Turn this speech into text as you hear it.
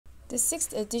The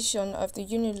sixth edition of the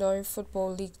Unilorin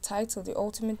Football League, titled The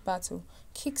Ultimate Battle,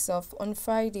 kicks off on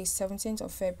Friday, 17th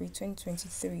of February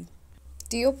 2023.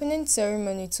 The opening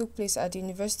ceremony took place at the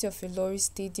University of Ilorin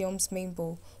Stadium's main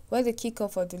bowl, where the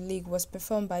kickoff of the league was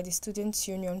performed by the Students'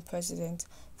 Union President,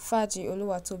 Faji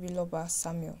Oluwatobiloba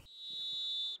Samuel.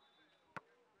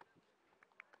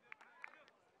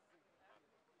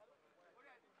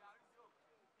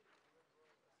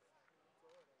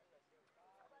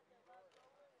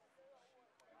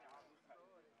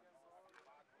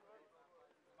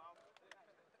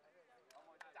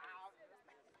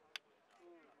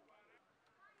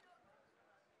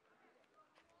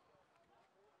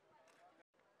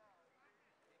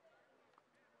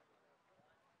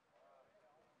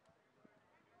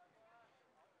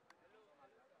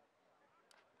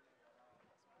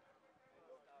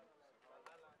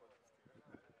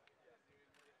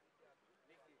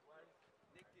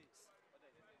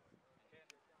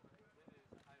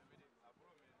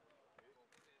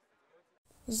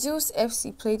 Zeus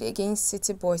FC played against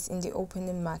City Boys in the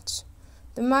opening match.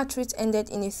 The match, which ended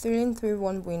in a thrilling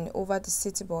 3-1 win over the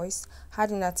City Boys,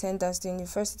 had in attendance the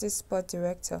university's sport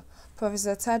director,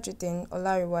 Professor Tajuddin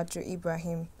Olariwaju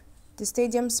Ibrahim, the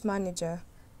stadium's manager,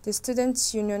 the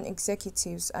Students' Union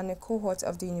executives, and a cohort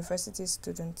of the university's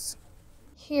students.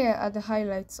 Here are the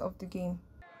highlights of the game.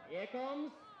 Here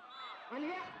comes, and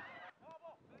here.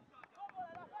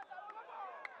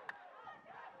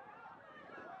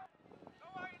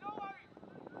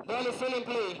 Ball is still in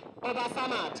play. Over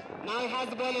Samad. Now he has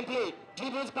the ball in play.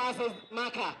 Dribbles passes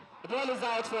Maka. The ball is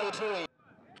out for a throw.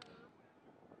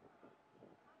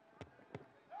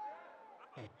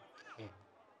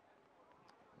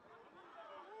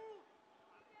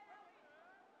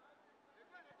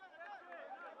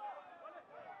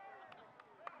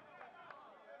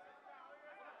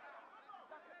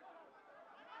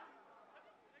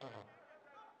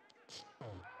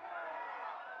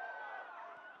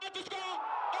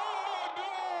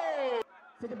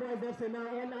 City Boys FC now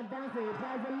in advancing. It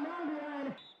has a long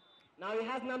run. Now he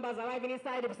has numbers arriving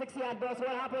inside the 6-yard box. What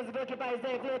happens? The goalkeeper is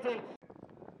there floating.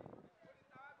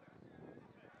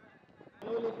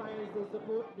 Only finds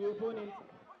the opponent.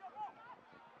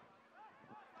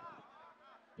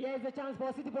 Here's the chance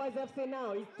for City Boys FC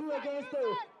now. It's 2 against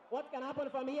 2. What can happen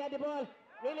from here? The ball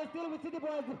really still with City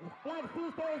Boys. Flag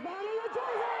still stays down in the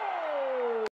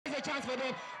choice. Here's a chance for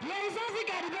them. Here is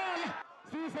Africa, the ball.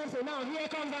 Zeus FC now. Here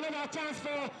comes another chance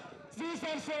for Zeus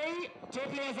FC. 2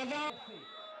 players are down.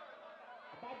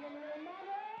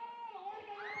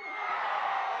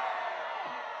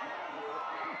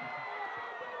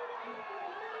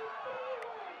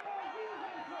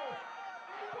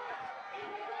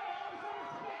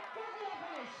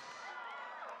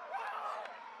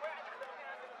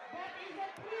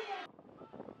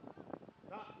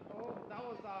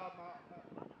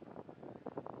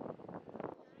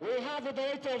 We have the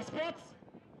Director of Sports,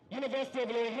 University of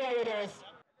Ilorin, here with us.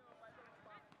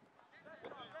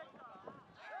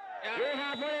 We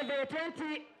have over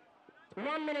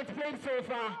 21 minutes played so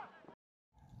far.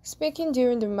 Speaking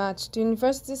during the match, the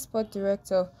university sport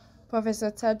director,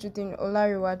 Professor Tajuddin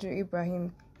Olariwaju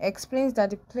Ibrahim, explains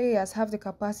that the players have the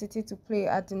capacity to play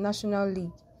at the National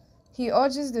League. He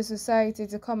urges the society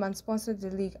to come and sponsor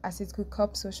the league as it could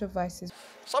curb social vices.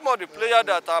 Some of the players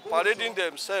that are parading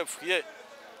themselves here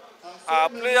are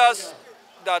players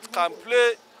that can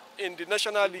play in the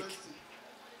National League.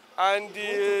 And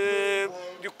the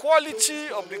quality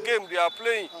of the game they are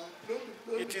playing,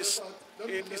 it is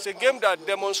a game that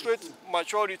demonstrates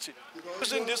maturity.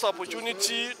 Using this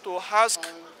opportunity to ask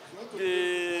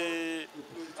the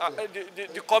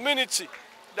community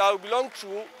that we belong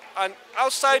to and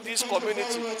outside this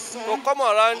community to come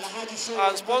around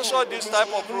and sponsor this type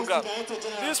of program.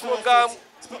 This program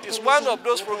is one of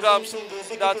those programs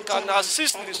that can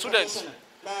assist the students.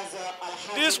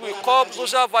 This will curb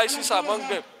social vices among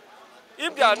them.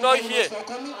 If they are not here,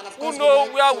 who know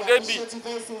where would they be?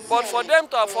 But for them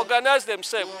to have organized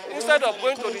themselves, instead of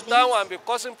going to the town and be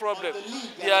causing problems,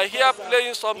 they are here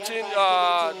playing something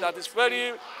that is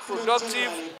very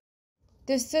productive.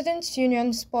 The Students'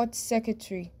 Union Sports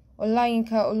Secretary,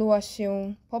 Olayinka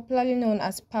Oluwaseun, popularly known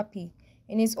as Papi,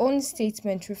 in his own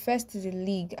statement refers to the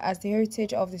league as the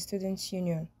heritage of the Students'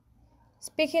 Union.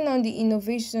 Speaking on the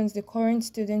innovations the current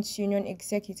Students' Union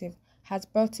executive has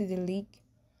brought to the league,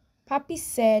 Papi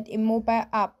said a mobile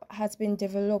app has been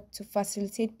developed to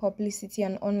facilitate publicity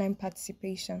and online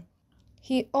participation.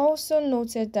 He also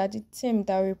noted that the team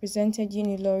that represented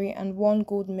Unilorin and won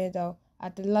gold medal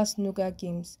at the last Nuga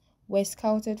Games were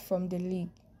scouted from the league.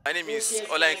 My name is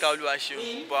Olayinka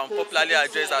Oluwaseun, but I'm popularly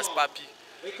addressed as Papi.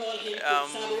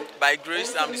 By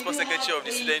grace, I'm the sports secretary of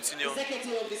the Student Union,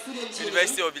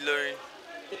 University of Unilorin.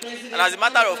 And as a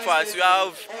matter of fact, we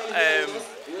have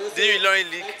the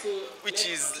Unilorin League, which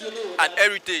is an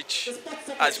heritage,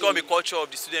 has become a culture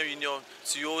of the Student Union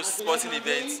to host sporting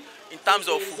events in terms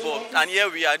of football. And here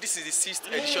we are, this is the 6th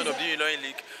edition of the Unilorin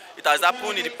League. It has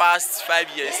happened in the past 5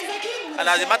 years. And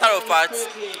as a matter of fact,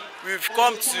 we've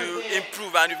come to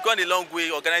improve and we've gone a long way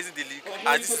organizing the league,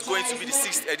 as this is going to be the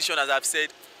 6th edition, as I've said.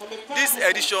 This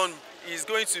edition is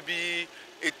going to be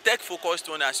a tech-focused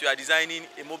one, as we are designing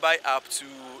a mobile app to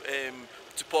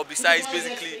publicize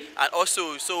basically, and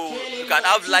also so you can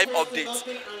have live updates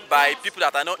by people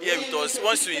that are not here with us.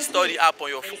 Once you install the app on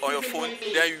your phone,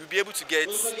 then you will be able to get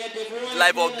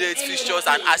live updates, fixtures,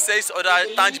 and access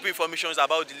other tangible information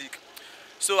about the league.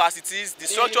 So as it is, the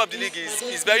structure of the league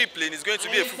is very plain. It's going to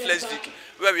be a full-fledged league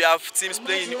where we have teams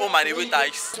playing in home and away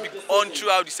ties to be on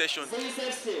throughout the session.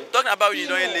 Talking about the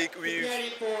Unilorin League,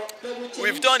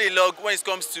 we've done a lot when it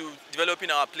comes to developing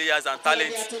our players and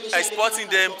talents, exporting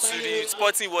them to the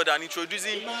sporting world and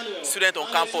introducing students on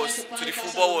campus to the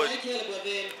football world.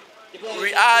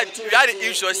 We had a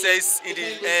huge success in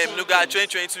the Nuga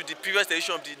 2022, the previous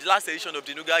edition of the last edition of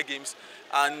the Nuga Games,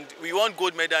 and we won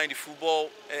gold medal in the football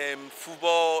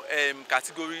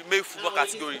category, male football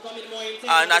category.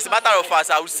 And as a matter of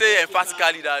fact, I would say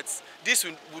emphatically that this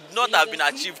would not have been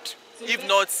achieved if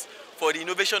not for the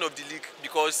innovation of the league,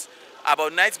 because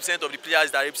about 90% of the players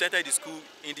that represented the school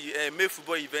in the male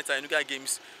football events and Nuga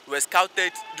Games were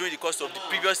scouted during the course of the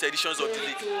previous editions of the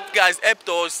league. It has helped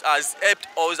us as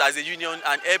a union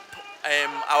and help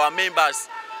our members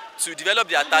to develop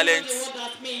their talents,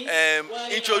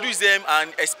 introduce them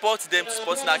and export them to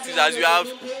sporting activities. As we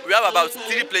have about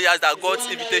 3 players that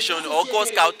got invitation or got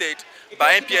scouted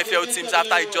by NPFL teams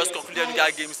after it just concluded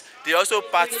Nuga Games. They also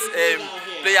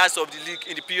players of the league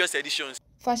in the previous editions.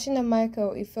 Fashina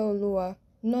Michael Ifeoluwa,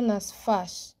 known as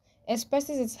Fash,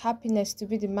 expresses his happiness to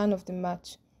be the man of the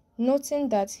match, noting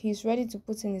that he is ready to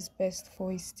put in his best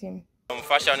for his team.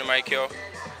 Fashina Michael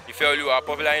Ifeoluwa,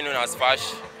 popularly known as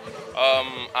Fash.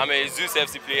 I'm a Zeus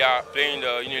FC player playing in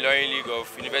the Unilorin League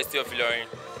of University of Ilorin.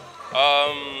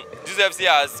 Zeus FC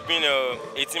has been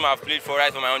a team I've played for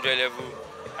right from my 100 level.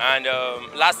 And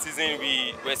last season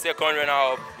we were second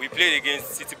runner-up. We played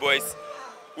against City Boys,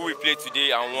 who we played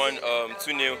today and won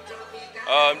 2-0.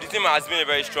 The team has been a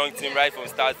very strong team right from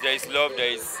start. There is love,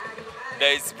 there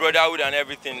is brotherhood and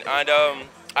everything. And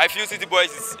I feel City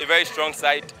Boys is a very strong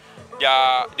side.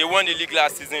 They won the league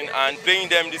last season, and playing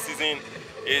them this season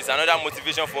is another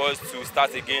motivation for us to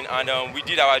start again. And we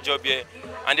did our job here,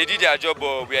 and they did their job,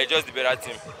 but we are just the better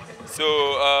team. So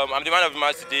I'm the man of the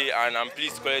match today, and I'm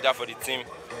pleased to collect that for the team.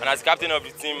 And as captain of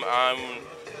the team, I'm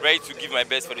ready to give my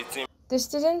best for the team. The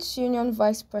Students' Union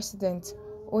Vice President,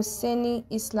 Oseni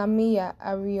Islamiya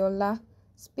Ariola,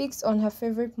 speaks on her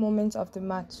favorite moment of the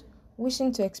match,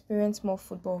 wishing to experience more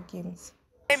football games.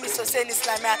 My name is Oseni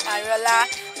Islamiya Ariola.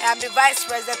 I am the Vice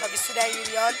President of the Student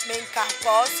Union main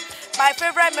campus. My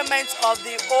favorite moment of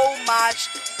the whole match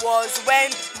was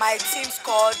when my team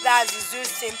scored, that's the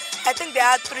Zeus team. I think they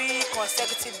had 3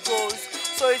 consecutive goals.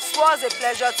 So it was a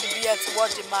pleasure to be here to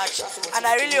watch the match. And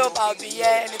I really hope I'll be here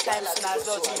anytime soon as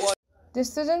well to watch. The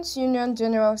Students' Union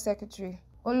General Secretary,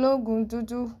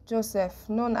 Ologundudu Joseph,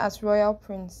 known as Royal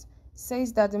Prince,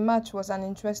 says that the match was an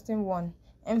interesting one,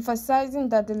 emphasizing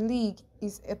that the league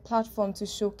is a platform to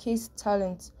showcase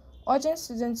talent, urging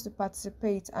students to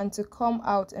participate and to come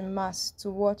out en masse to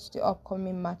watch the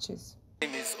upcoming matches. My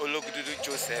name is Ologundudu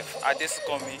Joseph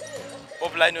Adesukomi,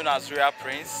 popularly known as Royal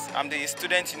Prince. I'm the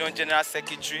Student Union General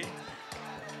Secretary.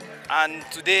 And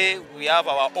today we have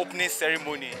our opening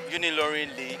ceremony,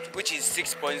 Unilorin League, which is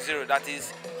 6.0. That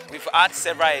is, we've had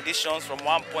several editions from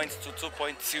 1 point to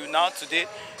 2.2. Now today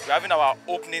we're having our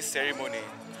opening ceremony.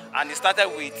 And it started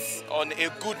on a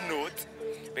good note,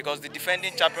 because the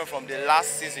defending champion from the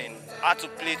last season had to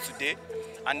play today.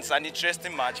 And it's an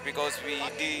interesting match because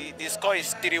the score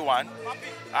is 3-1,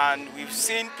 and we've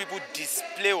seen people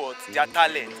display their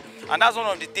talent. And that's one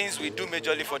of the things we do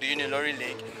majorly for the Unilorin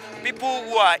League. People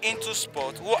who are into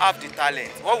sport, who have the talent,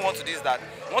 what we want to do is that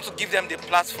we want to give them the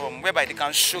platform whereby they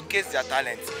can showcase their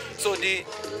talent. So the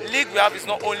league we have is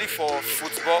not only for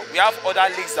football, we have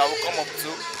other leagues that will come up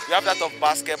too. We have that of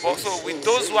basketball. So with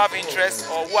those who have interest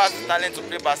or who have the talent to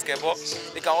play basketball,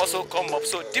 they can also come up.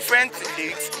 So different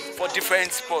leagues for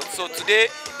different sports. So today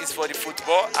is for the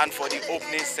football and for the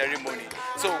opening ceremony.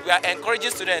 So we are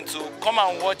encouraging students to come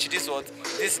and watch this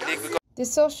league. The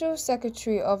Social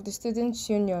Secretary of the Students'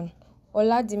 Union,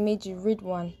 Oladimeji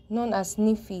Ridwan, known as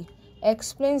NIFI,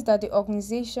 explains that the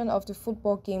organization of the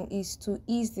football game is to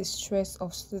ease the stress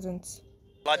of students.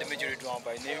 Ladi Major Ridwan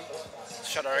by name,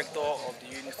 Social Director of the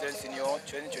Unilorin Senior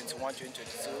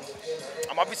 2021-2022.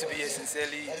 I'm happy to be here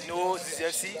sincerely. You know, this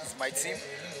FC is my team.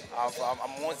 I'm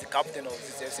once the captain of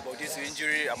this FC, but due to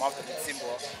injury, I'm out of the team.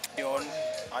 But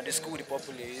and the school, the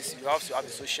populace, you have to have a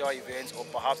social event or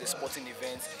perhaps a sporting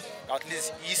event, at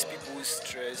least ease people's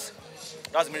stress.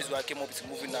 That's the reason why I came up with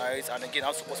movie nights. And again,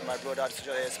 I support my brother,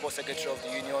 the sports secretary of the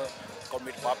union,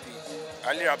 Comrade Papi.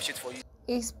 I really appreciate for you.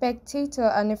 A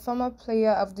spectator and a former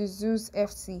player of the Zeus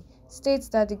FC states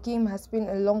that the game has been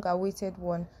a long-awaited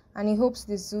one and he hopes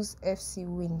the Zeus FC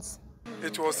wins.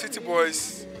 It was City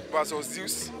Boys versus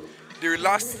Zeus, the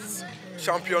last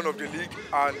champion of the league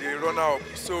and the runner-up.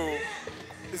 So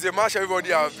it's a match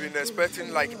everybody has been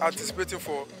expecting, like anticipating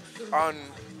for. And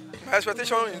my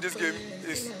expectation in this game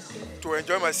is to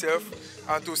enjoy myself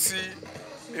and to see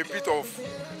a bit of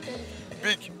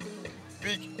big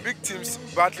teams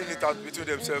battling it out between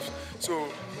themselves. So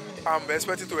I'm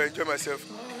expecting to enjoy myself.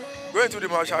 Going to the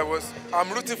match, I'm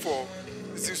rooting for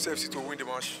Zeus FC to win the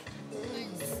match.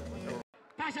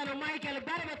 And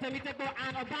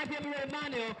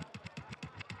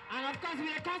of course,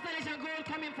 with a consolation goal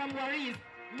coming from Waris,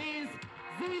 means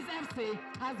Zeus FC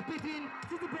has beaten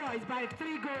City Boys by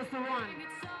 3-1.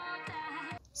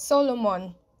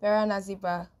 Solomon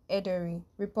Beranaziba Ederi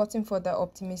reporting for the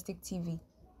Optimistic TV.